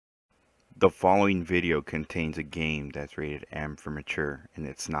The following video contains a game that's rated M for mature, and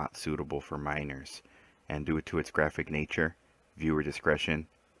it's not suitable for minors. And due to its graphic nature, viewer discretion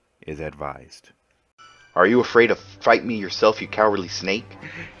is advised. Are you afraid to fight me yourself, you cowardly snake?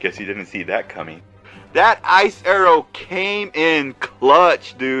 Guess you didn't see that coming. That ice arrow came in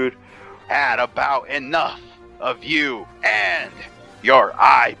clutch, dude. Had about enough of you and your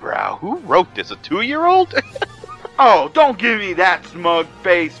eyebrow. Who wrote this, a 2-year-old? Oh, don't give me that smug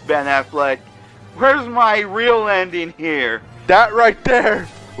face, Ben Affleck. Where's my real ending here? That right there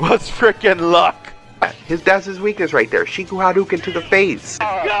was frickin' luck. That's his weakness right there. Shiku Hadouken to the face.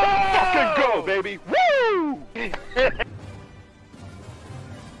 Fucking go, baby. Woo!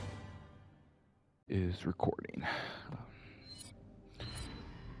 Is recording.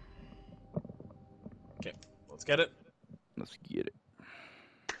 Okay, let's get it. Let's get it.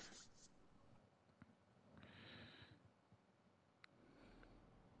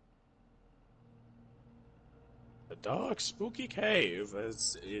 The dark, spooky cave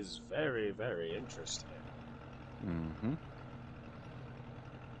is very, very interesting. Mm-hmm.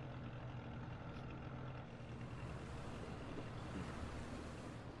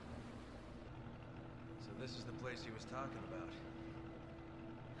 So this is the place he was talking about.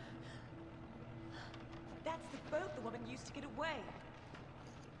 That's the boat the woman used to get away.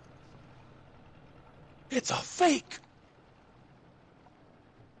 It's a fake!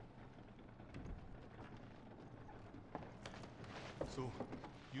 So,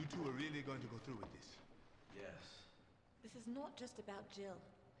 you two are really going to go through with this? Yes. This is not just about Jill,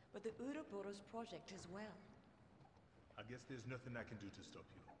 but the Ouroboros project as well. I guess there's nothing I can do to stop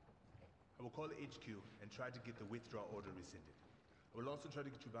you. I will call HQ and try to get the withdrawal order rescinded. I will also try to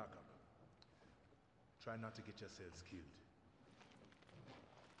get you back up. Try not to get yourselves killed.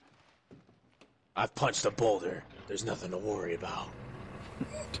 I've punched a boulder. There's nothing to worry about.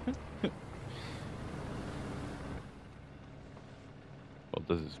 Well,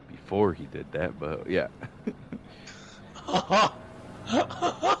 this is before he did that, but yeah. I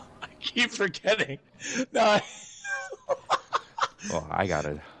keep forgetting. No, Well, I got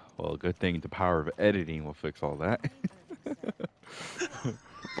it. Well, good thing the power of editing will fix all that.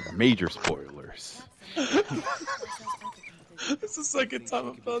 Major spoilers. It's the second time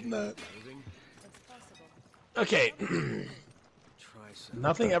I've done that. Okay.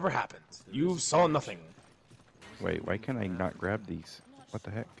 Nothing ever happened. You saw nothing. Wait, why can I not grab these? What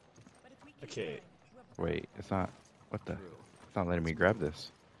the heck? Okay. Wait, it's not. What the? It's not letting me grab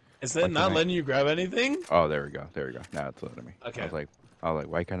this. Is Why that can't not I- letting you grab anything? Oh, there we go. There we go. Now it's letting me. Okay. I was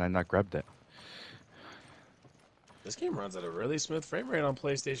like, why can I not grab that? This game runs at a really smooth frame rate on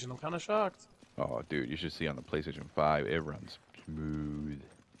PlayStation. I'm kind of shocked. Oh, dude, you should see on the PlayStation 5, it runs smooth.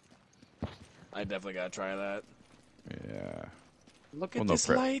 I definitely gotta try that. Yeah. Look Well, at no this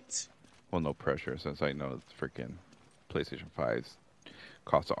prep. light. Well, no pressure since I know it's freaking PlayStation 5's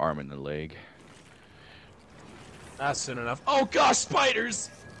cost an arm and a leg. That's soon enough. Oh gosh, spiders!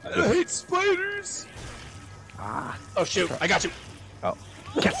 I hate spiders! Ah. Oh shoot, I got you! Oh.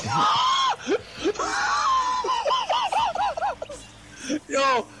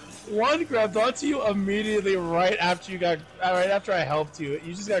 Yo, one grabbed onto you immediately right after I helped you.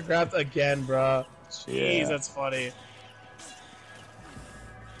 You just got grabbed again, bruh. Jeez, Yeah. that's funny.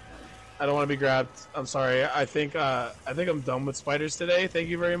 I don't want to be grabbed. I'm sorry. I think I'm done with spiders today. Thank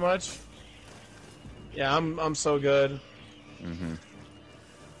you very much. Yeah, I'm so good. Mm-hmm.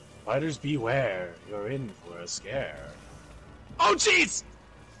 Spiders beware. You're in for a scare. Oh jeez!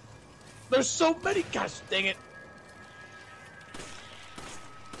 There's so many. Gosh dang it!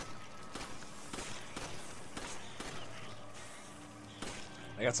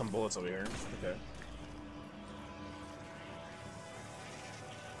 I got some bullets over here. Okay.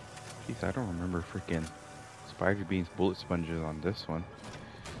 Jeez, I don't remember freaking spider beans bullet sponges on this one.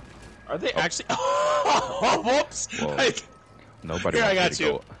 Are they actually? Oh, whoops! Well, Like, Nobody Here, I wants got me to you.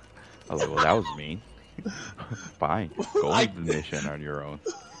 go. I was like, well, that was mean. Fine, go I- on the mission on your own.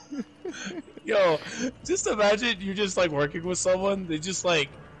 yo, just imagine you just like working with someone. They're just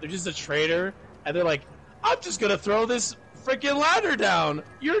a trader, and they're like, "I'm just gonna throw this freaking ladder down.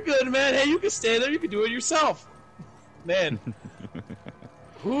 You're good, man. Hey, you can stay there. You can do it yourself." Man,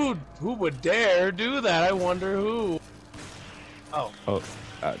 who would dare do that? I wonder who. Oh, Oh,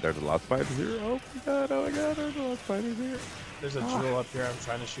 there's a lot of spiders here. Oh my god, there's a lot of spiders here. there's a jewel up here. I'm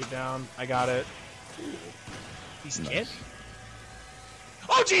trying to shoot down. I got it. He's Nice. can't.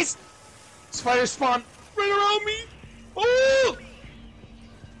 Oh jeez! Spiders spawn right around me. Oh!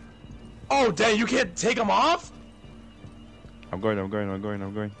 Oh dang! You can't take them off. I'm going.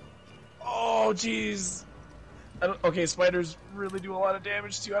 Oh jeez! Okay, spiders really do a lot of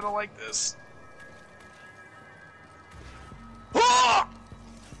damage to you. I don't like this. Ah!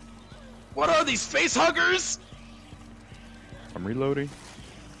 What are these face huggers? I'm reloading.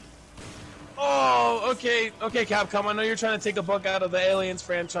 Oh, okay, Capcom. I know you're trying to take a book out of the Aliens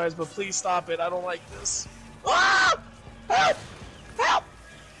franchise, but please stop it. I don't like this. Ah! Help! Help!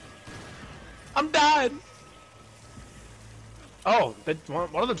 I'm dying. Oh, one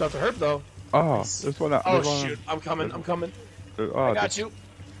of them dropped a herb though. Oh, this one. Oh shoot! I'm coming. I got you.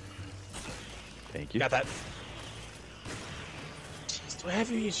 Thank you. Got that. Jeez, do I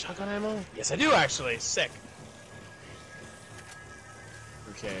have any shotgun ammo? Yes, I do actually. Sick.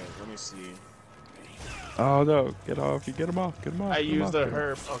 Okay, let me see. Oh no! Get off! You get him off! Get him off! I used the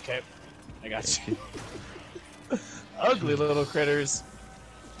herb. Okay, I got you. Ugly little critters.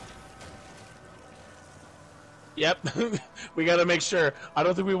 Yep, we gotta make sure. I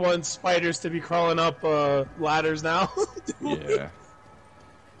don't think we want spiders to be crawling up ladders now. Yeah.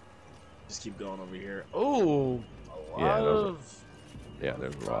 Just keep going over here. Oh, Yeah,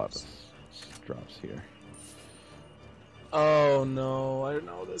 there's a lot of drops here. Oh no, I don't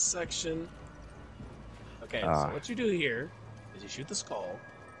know this section. Okay, so what you do here is you shoot the skull.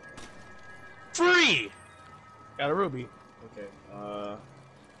 Free! Got a ruby. Okay, I'm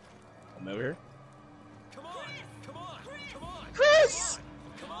over here. Come on! Come on! Come on! Chris!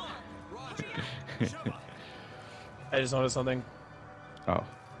 Come on! Roger! I just noticed something. Oh.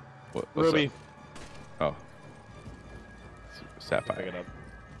 What's Ruby. up? Oh. Sapphire. Pick it up.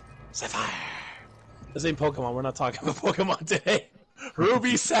 Sapphire! This ain't Pokemon, we're not talking about Pokemon today.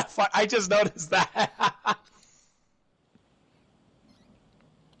 Ruby, Sapphire, I just noticed that.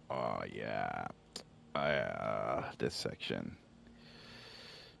 Oh, yeah. This section.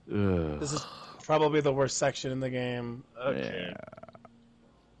 Ugh. This is probably the worst section in the game. Okay. Yeah.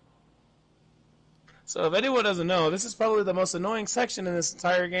 So if anyone doesn't know, this is probably the most annoying section in this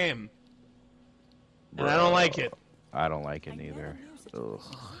entire game. And I don't like it. I don't like it neither. Ugh.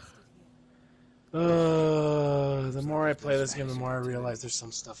 The more I play this game, the more I realize there's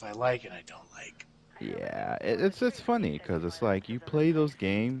some stuff I like and I don't like. Yeah, it's funny because it's like you play those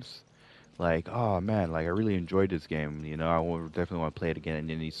games, like, oh man, like I really enjoyed this game. You know, definitely want to play it again, and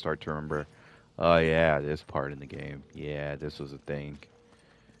then you start to remember, oh yeah, this part in the game, yeah, this was a thing.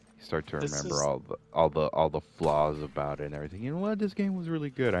 You start to remember all the flaws about it and everything. You know what? This game was really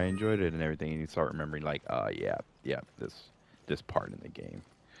good. I enjoyed it and everything. And you start remembering, like, oh yeah, this part in the game.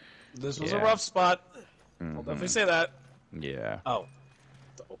 This was a rough spot. Mm-hmm. I'll definitely say that. Yeah. Oh,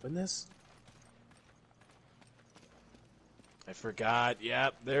 to open this? I forgot.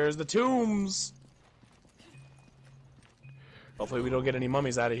 Yep, there's the tombs. Hopefully we don't get any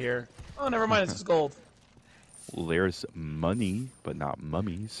mummies out of here. Oh, never mind. It's just gold. Well, there's money, but not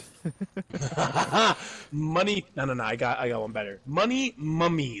mummies. Money. No. I got one better. Money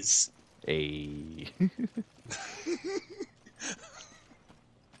mummies. Hey.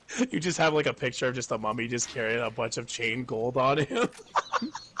 You just have like a picture of just a mummy just carrying a bunch of chain gold on him.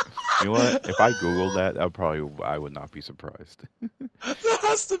 You know what? If I Googled that, I would not be surprised. That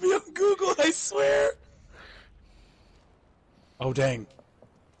has to be on Google, I swear. Oh, dang.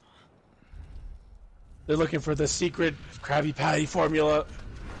 They're looking for the secret Krabby Patty formula.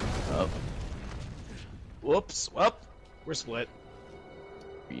 Oh. Whoops. Well, we're split.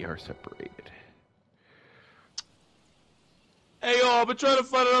 We are separated. Hey, y'all, I've been trying to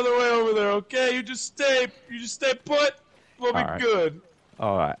find another way over there, okay? You just stay put. We'll be good.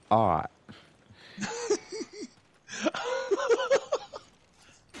 Alright.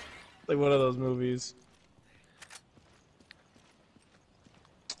 Like one of those movies.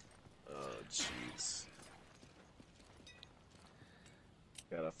 Oh, jeez.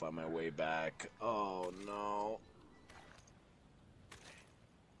 Gotta find my way back. Oh, no.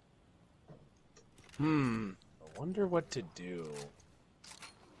 I wonder what to do.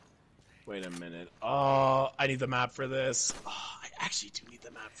 Wait a minute. Oh, I need the map for this. Oh, I actually do need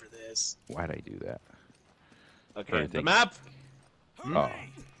the map for this. Why'd I do that? Okay, the map. Oh,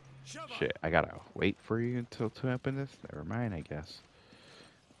 shit. I gotta wait for you to open this? Never mind, I guess.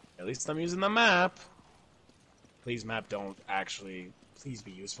 At least I'm using the map. Please, map, don't actually... Please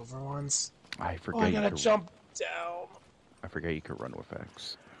be useful for once. I forget I gotta jump down. I forget you could run with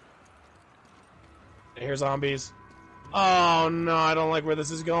X. I hear zombies. Oh, no, I don't like where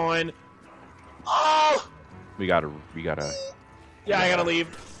this is going. Oh! We gotta... Yeah, I gotta leave.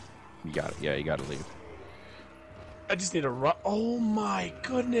 You gotta leave. I just need to run. Oh, my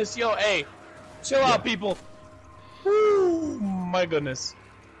goodness. Yo, hey. Chill out, people. Woo! My goodness.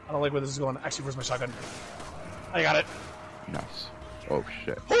 I don't like where this is going. Actually, where's my shotgun? I got it. Nice. Oh,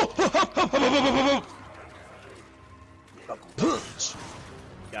 shit. Punch!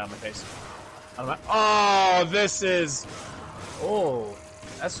 Get out of my face. Out of my... Oh, this is... Oh,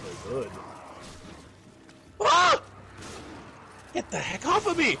 that's really good. Ah! Get the heck off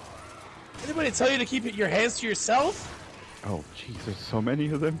of me! Anybody tell you to keep your hands to yourself? Oh, jeez, there's so many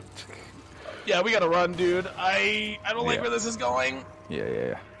of them. Yeah, we gotta run, dude. I don't like Yeah. where this is going.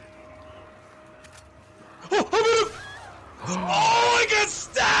 Yeah. Oh, oh, oh, I got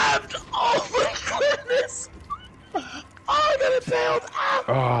stabbed! Oh my goodness! Oh, I got impaled! Ah,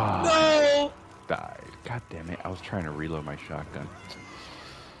 Oh, no! died. God damn it. I was trying to reload my shotgun.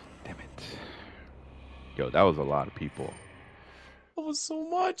 Damn it. Yo, that was a lot of people. That was so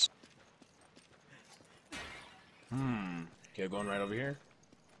much. Okay, going right over here.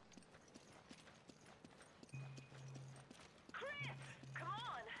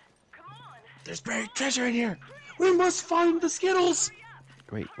 There's buried treasure in here. We must find the Skittles.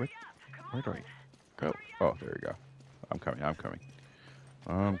 Wait, what? Where do I go? Oh, there we go. I'm coming.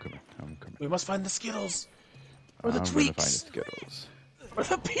 We must find the Skittles. Or the I'm tweaks. gonna find the Skittles. Or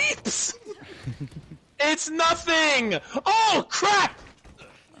the peeps. It's nothing. Oh, crap.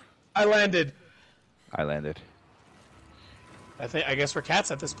 I landed. I guess we're cats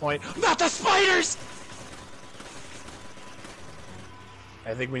at this point. Not the spiders!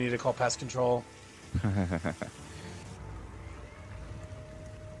 I think we need to call pest control.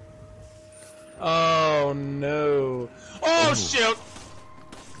 Oh no. Oh shoot!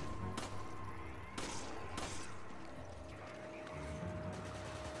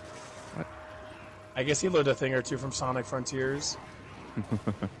 What? I guess he learned a thing or two from Sonic Frontiers.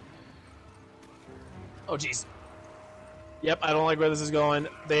 Oh jeez. Yep, I don't like where this is going.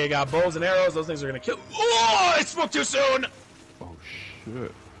 They got bows and arrows. Those things are gonna kill. Oh, I spoke too soon. Oh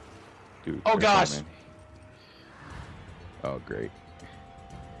shit, dude. Oh they're gosh. coming. Oh great.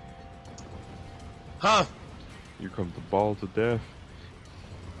 Huh? Here comes the balls of death.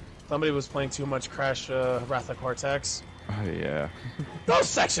 Somebody was playing too much Crash Wrath of Cortex. Oh yeah. Those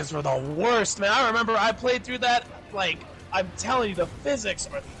sections were the worst, man. I remember I played through that. Like, I'm telling you, the physics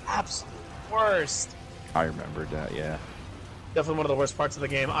are the absolute worst. I remembered that. Yeah. Definitely one of the worst parts of the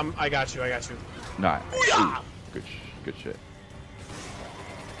game. I got you. Not. Booyah! Good shit.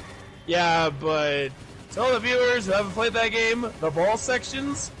 Yeah, but to all the viewers who haven't played that game, the ball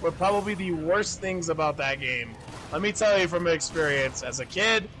sections were probably the worst things about that game. Let me tell you from experience. As a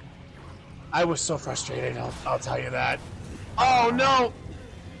kid, I was so frustrated. I'll tell you that. Oh no!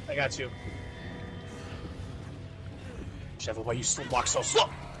 I got you. Sheva, why you walk so slow?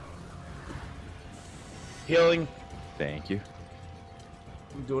 Healing. Thank you.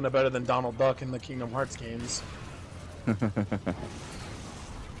 I'm doing it better than Donald Duck in the Kingdom Hearts games.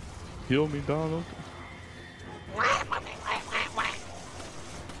 Heal me, Donald.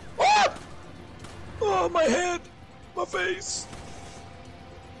 Ah! Oh, my head! My face!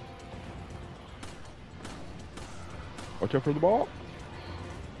 Watch out for the ball.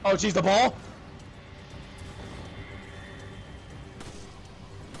 Oh, geez, the ball?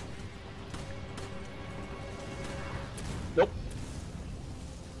 Nope.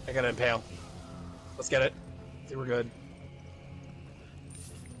 I gotta impale. Let's get it. I think we're good.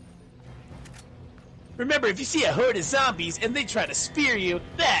 Remember, if you see a horde of zombies and they try to spear you,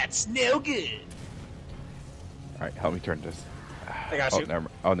 that's no good. All right, help me turn this. I got you.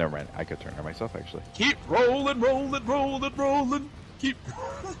 Never mind. I could turn it myself actually. Keep rolling. Keep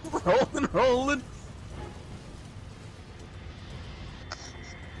rolling.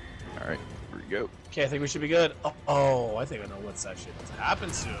 All right, here we go. Okay, I think we should be good. Oh, I think I know what section is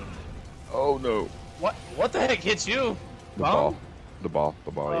happening soon. Oh no. What the heck hit you? The Bomb? ball.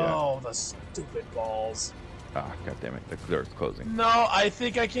 Yeah. Oh, the stupid balls. Ah, god damn it. The door's closing. No, I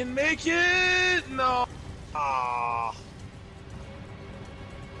think I can make it. No. Ah.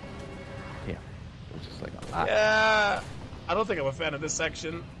 Yeah. It was just like a lot. Yeah. I don't think I'm a fan of this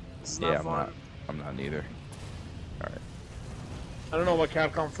section. This is not fun. I'm not either. All right. I don't know what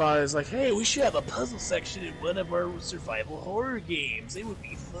Capcom thought is like, hey, we should have a puzzle section in one of our survival horror games. It would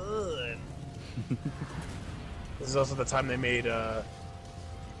be fun. This is also the time they made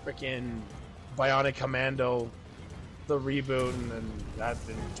frickin' Bionic Commando, the reboot, and then that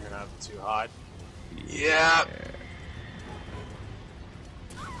didn't turn out too hot. Yeah!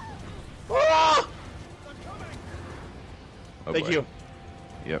 Ah! Oh, Thank boy. you.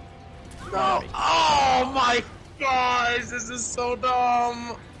 Yep. No! Oh my gosh! This is so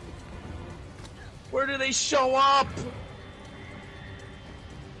dumb! Where do they show up?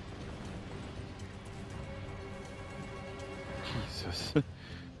 Jesus.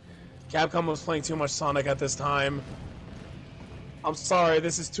 Capcom was playing too much Sonic at this time. I'm sorry,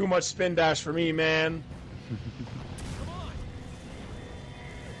 this is too much spin dash for me, man.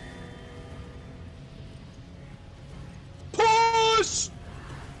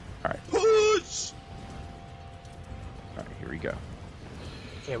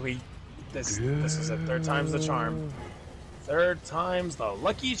 Okay, this is it. Third time's the charm. Third time's the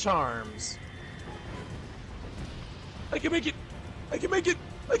lucky charms. I can make it. I can make it.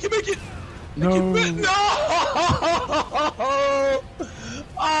 I can make it. No. No!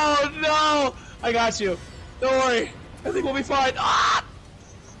 Oh no! I got you. Don't worry. I think we'll be fine. Ah!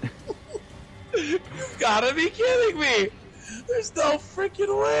 You gotta be kidding me! There's no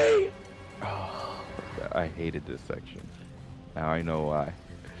freaking way! Oh, I hated this section. Now I know why.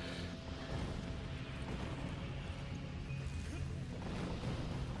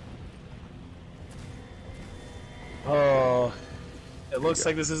 Oh, it looks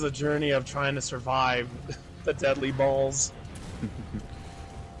like this is a journey of trying to survive the deadly balls.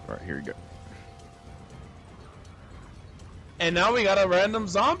 Alright, here we go. And now we got a random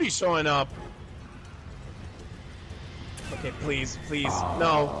zombie showing up. Okay, please, please,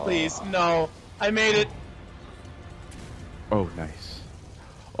 no, please, no. I made it. Oh, nice.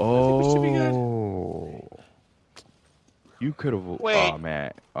 we should be good. Oh. You could have. Wait. Oh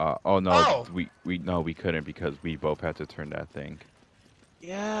man. Oh no. Oh. We couldn't because we both had to turn that thing.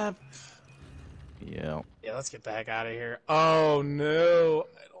 Yeah. Yeah. Yeah, let's get back out of here. Oh no,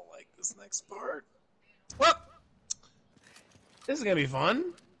 I don't like this next part. Well, this is gonna be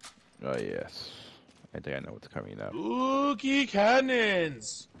fun. Oh yes. I think I know what's coming up. Spooky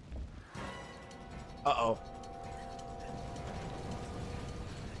cannons. Uh-oh.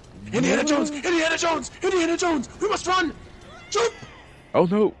 Indiana Jones! Indiana Jones! Indiana Jones! We must run! Jump! Oh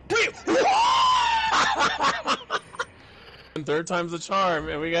no. And third time's the charm,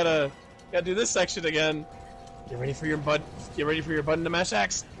 and we gotta do this section again. Get ready for your button to mash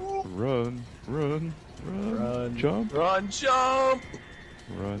axe. Run, run, run, Run, jump, run, jump,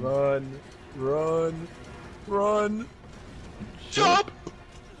 run, run, run, run, jump,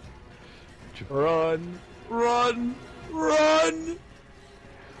 run, run, run,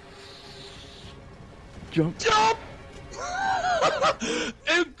 jump. jump,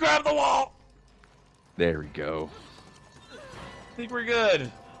 and grab the wall. There we go. I think we're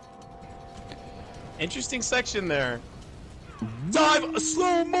good. Interesting section there. Dive! A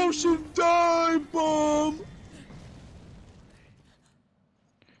slow motion dive bomb!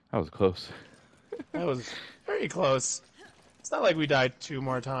 That was close. That was very close. It's not like we died 2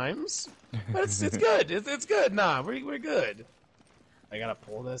 more times. But it's good. It's good. Nah, we're good. I gotta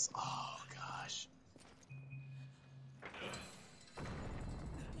pull this. Oh, gosh.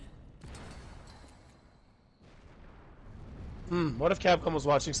 What if Capcom was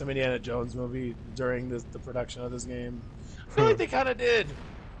watching some Indiana Jones movie during the production of this game? I feel like they kind of did.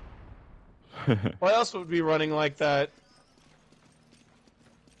 What else would be running like that?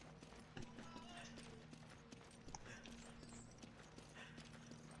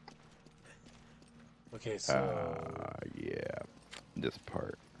 Okay, so... yeah. This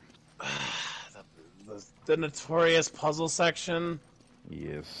part. the notorious puzzle section.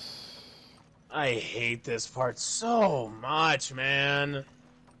 Yes. I hate this part so much, man.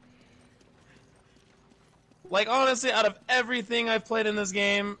 Like, honestly, out of everything I've played in this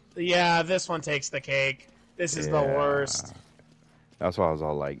game, yeah, this one takes the cake. This is the worst. That's why I was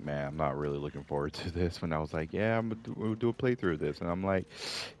all like, man, I'm not really looking forward to this. When I was like, yeah, we'll do a playthrough of this. And I'm like,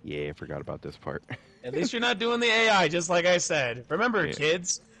 yeah, I forgot about this part. At least you're not doing the AI, just like I said. Remember,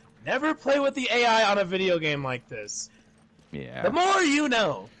 kids, never play with the AI on a video game like this. Yeah. The more you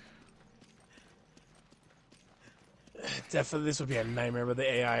know. Definitely, this would be a nightmare with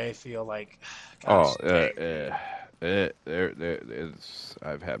the AI. I feel like. Gosh,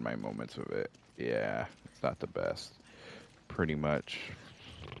 I've had my moments of it. Yeah, it's not the best. Pretty much.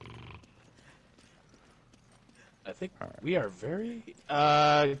 I think we are very.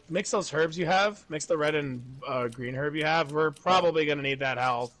 Mix those herbs you have. Mix the red and green herb you have. We're probably gonna need that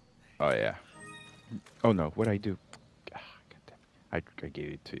health. Oh yeah. Oh no, what'd I do? I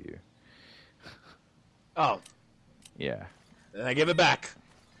gave it to you. Oh. Yeah. Then I give it back.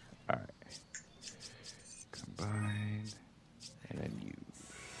 Alright. Combine. And then use.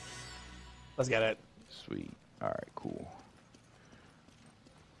 Let's get it. Sweet. Alright, cool.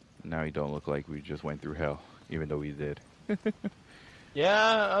 Now you don't look like we just went through hell, even though we did.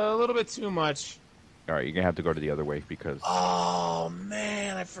 Yeah, a little bit too much. Alright, you're gonna have to go to the other way because... Oh,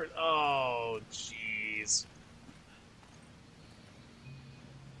 man. Oh, jeez.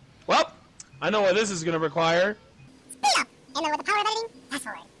 Well, I know what this is gonna require. And then with the power of editing, fast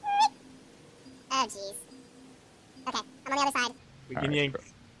forward. Oh, jeez. Okay, I'm on the other side. We can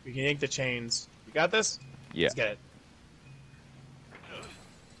yank the chains. You got this? Yeah. Let's get it.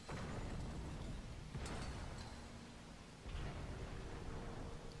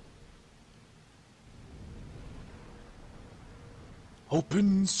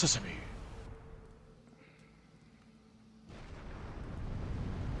 Open sesame.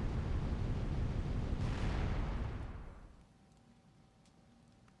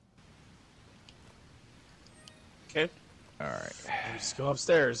 Okay. All right. We just go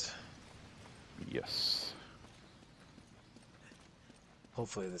upstairs. Yes.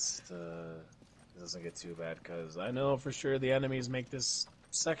 Hopefully this doesn't get too bad, because I know for sure the enemies make this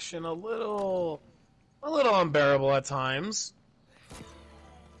section a little unbearable at times.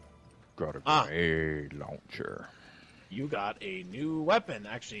 Got a grenade launcher. You got a new weapon.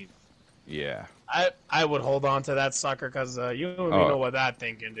 Actually, Yeah. I would hold on to that sucker, because you and me know what that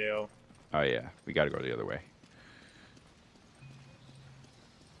thing can do. Oh yeah. We got to go the other way.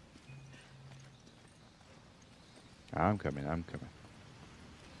 I'm coming. I'm coming.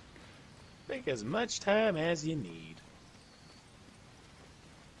 Take as much time as you need.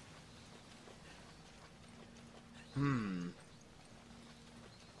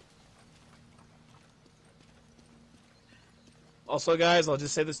 Also, guys, I'll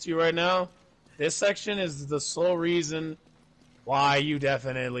just say this to you right now. This section is the sole reason why you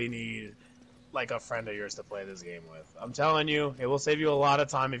definitely need, like, a friend of yours to play this game with. I'm telling you, it will save you a lot of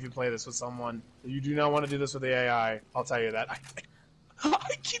time if you play this with someone. You do not want to do this with the AI. I'll tell you that.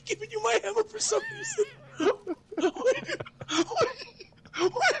 I keep giving you my hammer for some reason. Why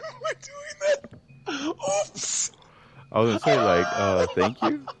am I doing that? Oops. I was gonna say like, thank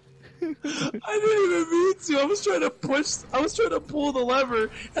you. I didn't even mean to. I was trying to pull the lever,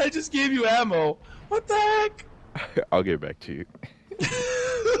 and I just gave you ammo. What the heck? I'll get back to you.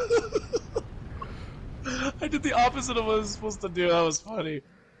 I did the opposite of what I was supposed to do. That was funny.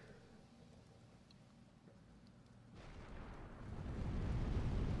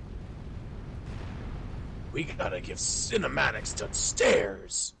 We gotta give cinematics to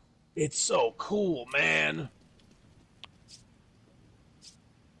stairs. It's so cool, man.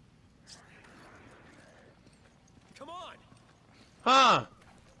 Come on. Huh.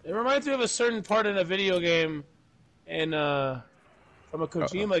 It reminds me of a certain part in a video game from a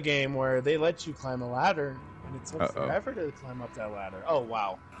Kojima game where they let you climb a ladder, and it took forever to climb up that ladder. Oh,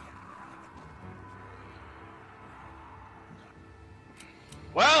 wow.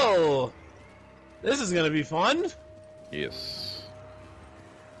 Well, this is going to be fun. Yes.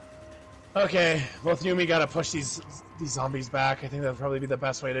 Okay, both you and me got to push these zombies back. I think that'd probably be the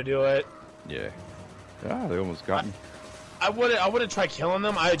best way to do it. Yeah. Ah, they almost got me. I wouldn't try killing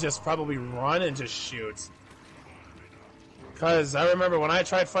them. I'd just probably run and just shoot. Because I remember when I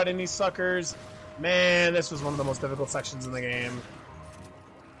tried fighting these suckers, man, this was one of the most difficult sections in the game.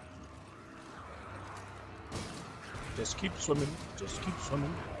 Just keep swimming. Just keep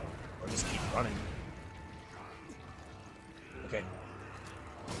swimming. Or just keep running. Okay.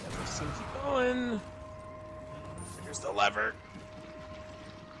 Just keep going. Here's the lever.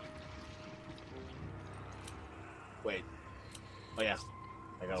 Wait. Oh yeah.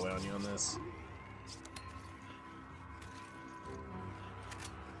 I gotta wait on you on this.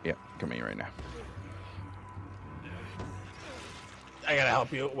 Yeah, coming right now. I gotta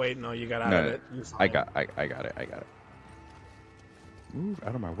help you. Wait, no, you got out No, of it. You're fine. I got it. I got it. Move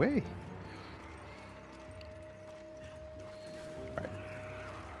out of my way. All right.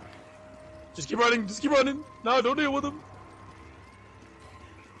 Just keep running. Just keep running. No, don't deal with him.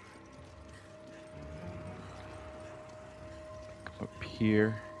 Up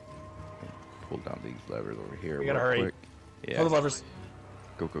here. Pull down these levers over here. We gotta real hurry. quick. Yeah. Pull the levers.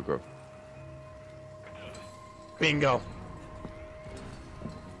 Go, go, go. Bingo.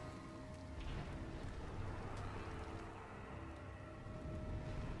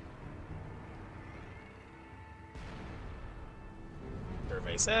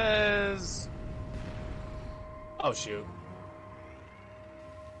 Survey says. Oh shoot.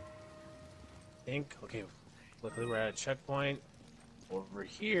 Think. Okay. Luckily we're at a checkpoint. Over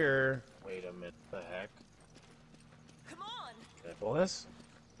here. Wait a minute. What the heck? Come on! Can I pull this?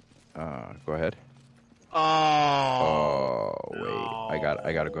 Go ahead. Oh. Oh, wait. no.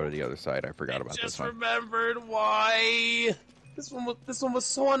 I gotta go to the other side. I forgot about this Just one. remembered why. This one was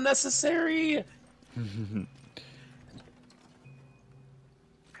so unnecessary. Come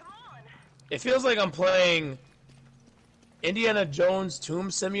on! It feels like I'm playing Indiana Jones Tomb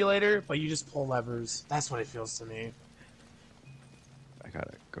Simulator, but you just pull levers. That's what it feels to me. I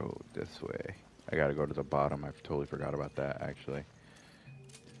gotta go this way. I gotta go to the bottom. I totally forgot about that, actually.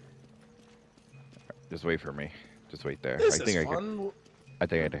 Just wait for me. Just wait there. This I think is I fun. I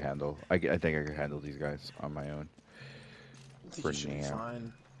think I can handle. I think I can handle these guys on my own. I think For you should be now.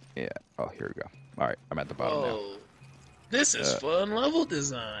 fine. Yeah. Oh, here we go. All right, I'm at the bottom now. Oh, this is fun level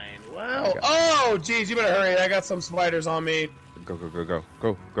design. Wow. I got- Oh, geez, you better hurry. I got some spiders on me. Go, go, go, go,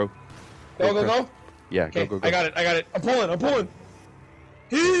 go, go. Go, go, Chris. go. Yeah, Okay, go, go, go. I got it. I got it. I'm pulling.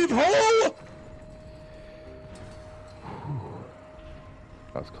 Heave ho!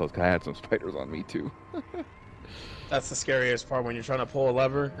 That was close. 'Cause I had some spiders on me too. That's the scariest part when you're trying to pull a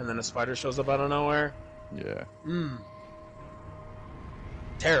lever and then a spider shows up out of nowhere. Yeah.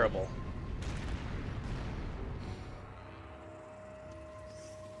 Terrible.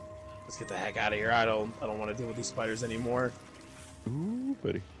 Let's get the heck out of here. I don't want to deal with these spiders anymore. Ooh,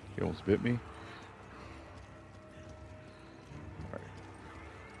 buddy. You almost bit me. Alright.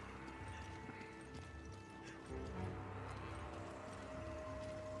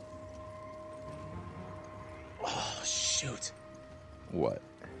 Oh shoot. What?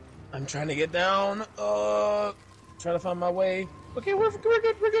 I'm trying to get down. Trying to find my way. Okay, we're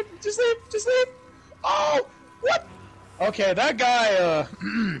good. Just leave. Oh, what? Okay, that guy.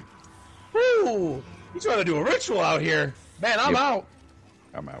 Whoo! He's trying to do a ritual out here. Man, I'm Yep. out.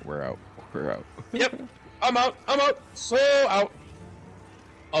 I'm out. We're out. We're out. Yep, I'm out. So out.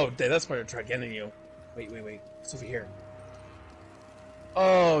 Oh, dang, that's spider try getting you. Wait. It's over here.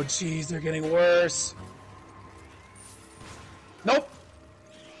 Oh, jeez, they're getting worse. Nope.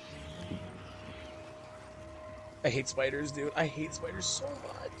 I hate spiders, dude. I hate spiders so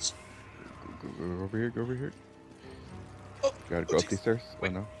much. Go over here. Go over here. Oh, Gotta go up these stairs.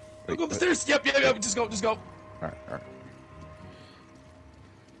 Wait. Oh no. Go up the stairs. Yep. Just go. Alright.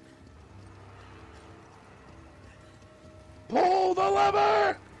 Pull the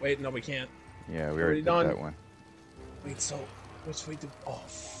lever. Wait, no, we can't. Yeah, we Already already did done. that one. Wait, so which way do? Oh,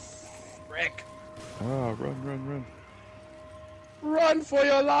 frick! Oh, run. Run for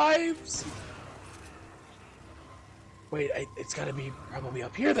your lives! Wait, it's gotta be probably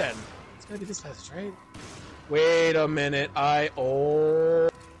up here then. It's gotta be this passage, right? Wait a minute.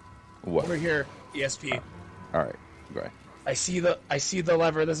 What? Over here, ESP. Alright, go ahead. I see the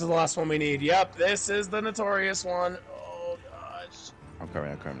lever. This is the last one we need. Yep, this is the notorious one. Oh gosh. I'm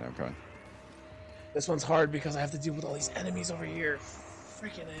coming. This one's hard because I have to deal with all these enemies over here.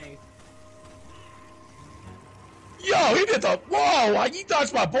 Freaking A. Yo, he did the... Whoa, he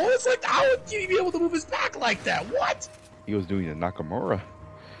dodged my bullets? Like, how would he be able to move his back like that? What? He was doing the Nakamura.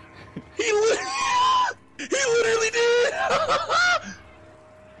 He literally did!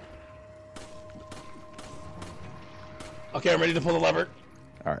 Okay, I'm ready to pull the lever.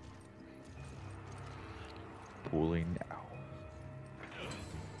 Alright. Pulling now.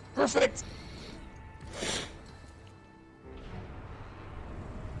 Perfect!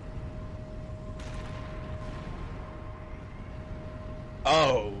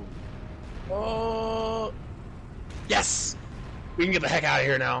 Oh. Yes! We can get the heck out of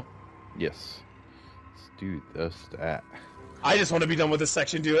here now. Yes. Let's do this, that. I just want to be done with this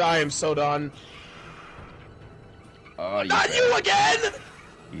section, dude. I am so done. Oh, Not you again!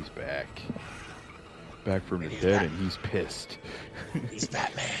 He's back. Back from the He's dead, back. and he's pissed. He's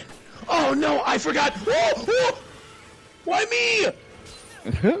Batman. Oh no, I forgot! Oh! Why me?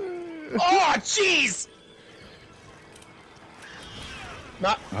 Oh, jeez!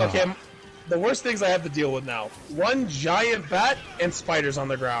 Okay, the worst things I have to deal with now. One giant bat and spiders on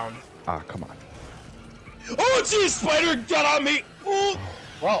the ground. Ah, come on. Oh, jeez, spider got on me! Oh,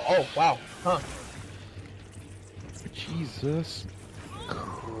 wow, huh. Jesus.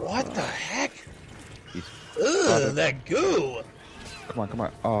 What the heck? He's... Ugh, that goo! Come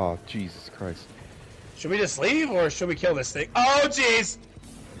on. Oh, Jesus Christ. Should we just leave, or should we kill this thing? Oh, jeez!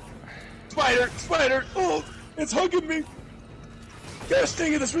 Spider! Oh, it's hugging me! Gosh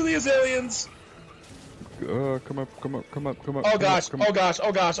dang it, this really is aliens! Come up. Oh gosh,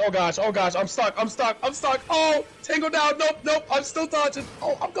 I'm stuck! Oh, tango down! Nope, I'm still dodging!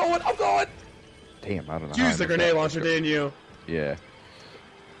 Oh, I'm going! Damn, I don't know. Use the grenade launcher, didn't you? Yeah.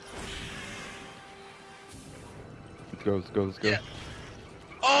 Let's go. Yeah.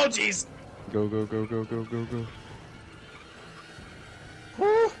 Oh, jeez! Go.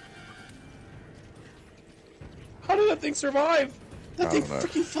 Whew. How did that thing survive? That I thing don't know.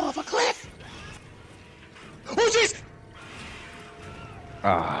 freaking fell off a cliff! Oh, jeez!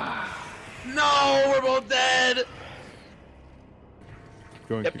 Ah. No, we're both dead! Keep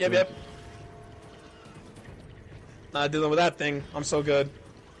going. Yep. Not dealing with that thing. I'm so good.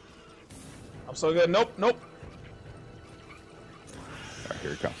 Nope. Alright,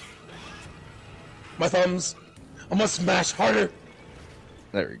 here it comes. My thumbs. I must smash harder.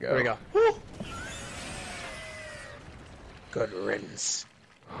 There we go. There we go. Whew. Good riddance.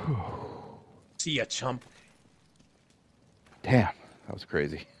 See ya, chump. Damn, that was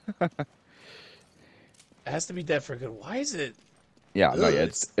crazy. It has to be dead for good. Why is it? Yeah, no, Ugh, yeah,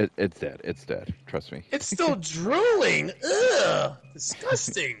 it's dead. It's dead. Trust me. it's still drooling. Ugh,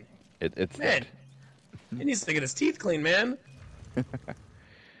 disgusting. It's Man, dead. he needs to get his teeth clean, man.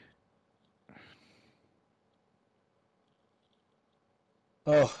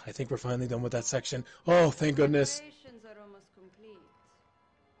 Oh, I think we're finally done with that section. Oh, thank goodness. Preparations are almost complete.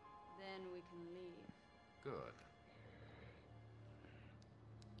 Then we can leave. Good.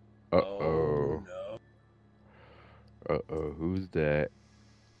 Uh-oh. no. Uh-oh, who's that?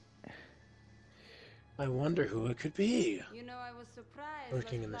 I wonder who it could be. You know, I was surprised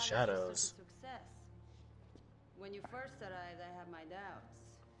Lurking Las in the Plagas was shadows. such a success. When you first arrived, I had my doubts.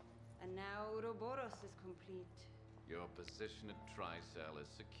 And now Ouroboros is complete. Your position at Tricell is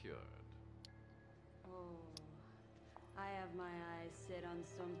secured. Oh, I have my eyes set on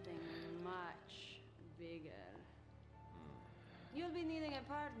something much bigger. You'll be needing a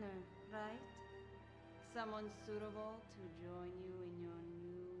partner, right? Someone suitable to join you in your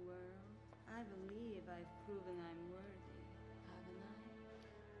new world? I believe I've proven I'm worthy, haven't I?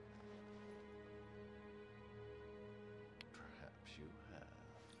 Perhaps you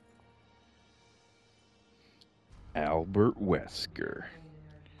have. Albert Wesker.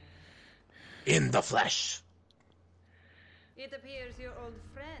 In the flesh. It appears your old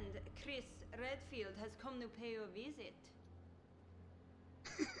friend, Chris Redfield, has come to pay you a visit.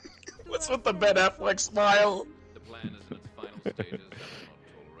 What's with the Ben Affleck smile? The plan is in its final stages and will not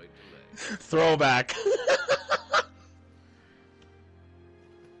tolerate delay. Throwback.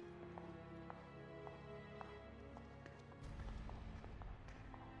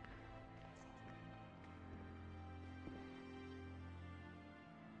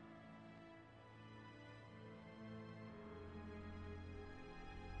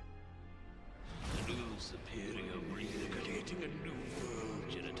 New superior recreating a new world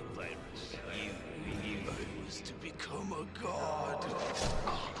genital virus. You I was to become a god.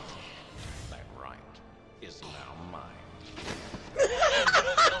 That right is now mine.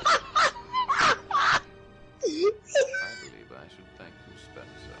 I believe I should thank you,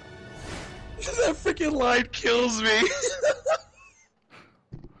 Spencer. That freaking line kills me.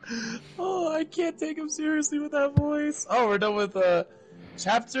 Oh, I can't take him seriously with that voice. Oh, we're done with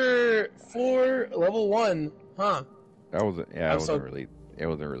chapter 4, level 1. Huh. That wasn't. Yeah, it Episode- wasn't really. It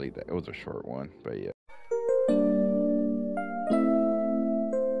wasn't really that. It was a short one, but yeah.